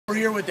We're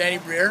here with Danny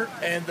Briere,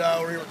 and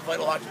we're here with the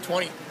Vital Hockey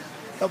 20.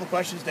 A couple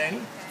questions, Danny.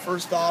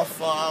 First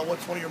off,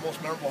 what's one of your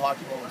most memorable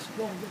hockey moments?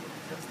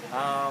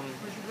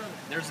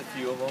 There's a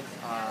few of them.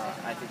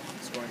 I think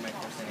scoring my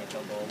first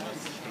NHL goal was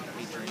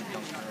a dream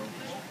come through.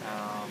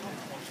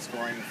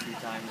 Scoring a few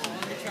times,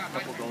 a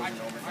couple goals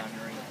in overtime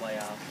during the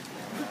playoffs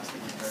was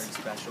very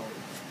special.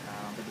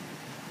 But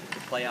the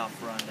playoff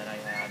run that I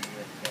had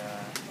with the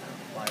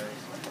Flyers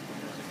a couple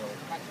years ago,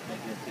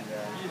 made it to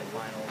the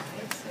finals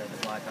against the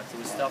Blackhawks. It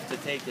was tough to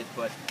take it,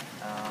 but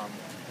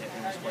it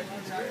was quite an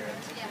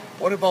experience.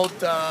 What about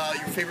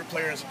your favorite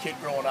player as a kid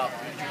growing up?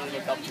 Who did you really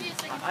look up to?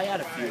 I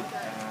had a few.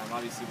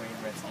 Obviously, Wayne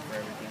Gretzky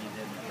for everything he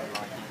did for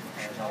hockey.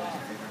 Was always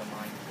a favorite of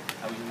mine.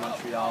 I was in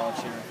Montreal,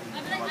 cheering for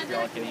the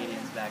Montreal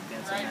Canadiens back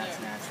then, so that's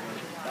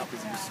naturally. Not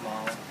because he was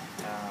small,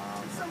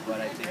 but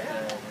I think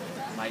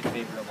my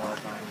favorite of all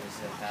time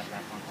was Pat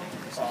Fontaine.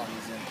 For some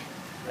reason,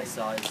 I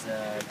saw his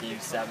Game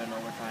 7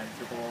 overtime,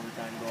 triple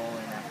overtime goal,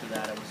 and after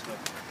that I was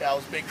hooked. Yeah, I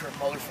was a big Kirk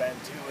Muller fan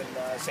too,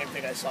 and same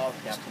thing I saw.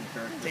 Captain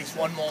Kirk. It takes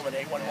one moment,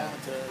 One moment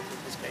to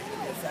this guy to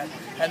be a fan.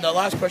 And the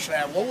last question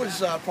I have, what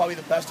was probably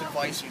the best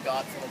advice you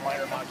got from a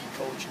minor hockey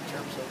coach in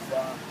terms of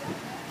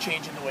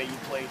changing the way you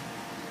played?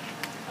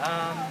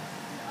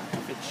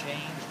 If it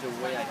changed the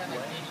way I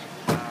played,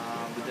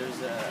 but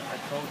there's a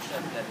coach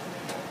that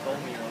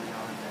told me early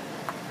on that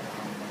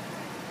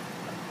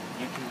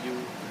you can do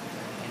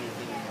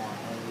anything you want,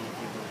 only if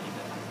you believe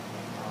it.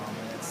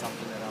 And it's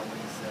something that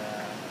always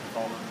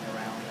followed me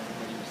around.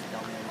 Everybody used to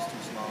tell me I was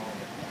too small,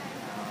 but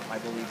I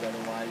believed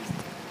otherwise,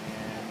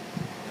 and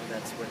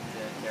that's what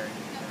carried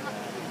me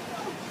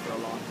for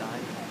a long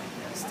time,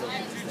 and still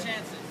to this day.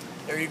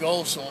 There you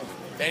go. So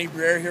Danny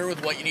Briere here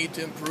with what you need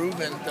to improve,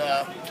 and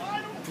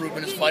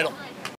improvement is vital.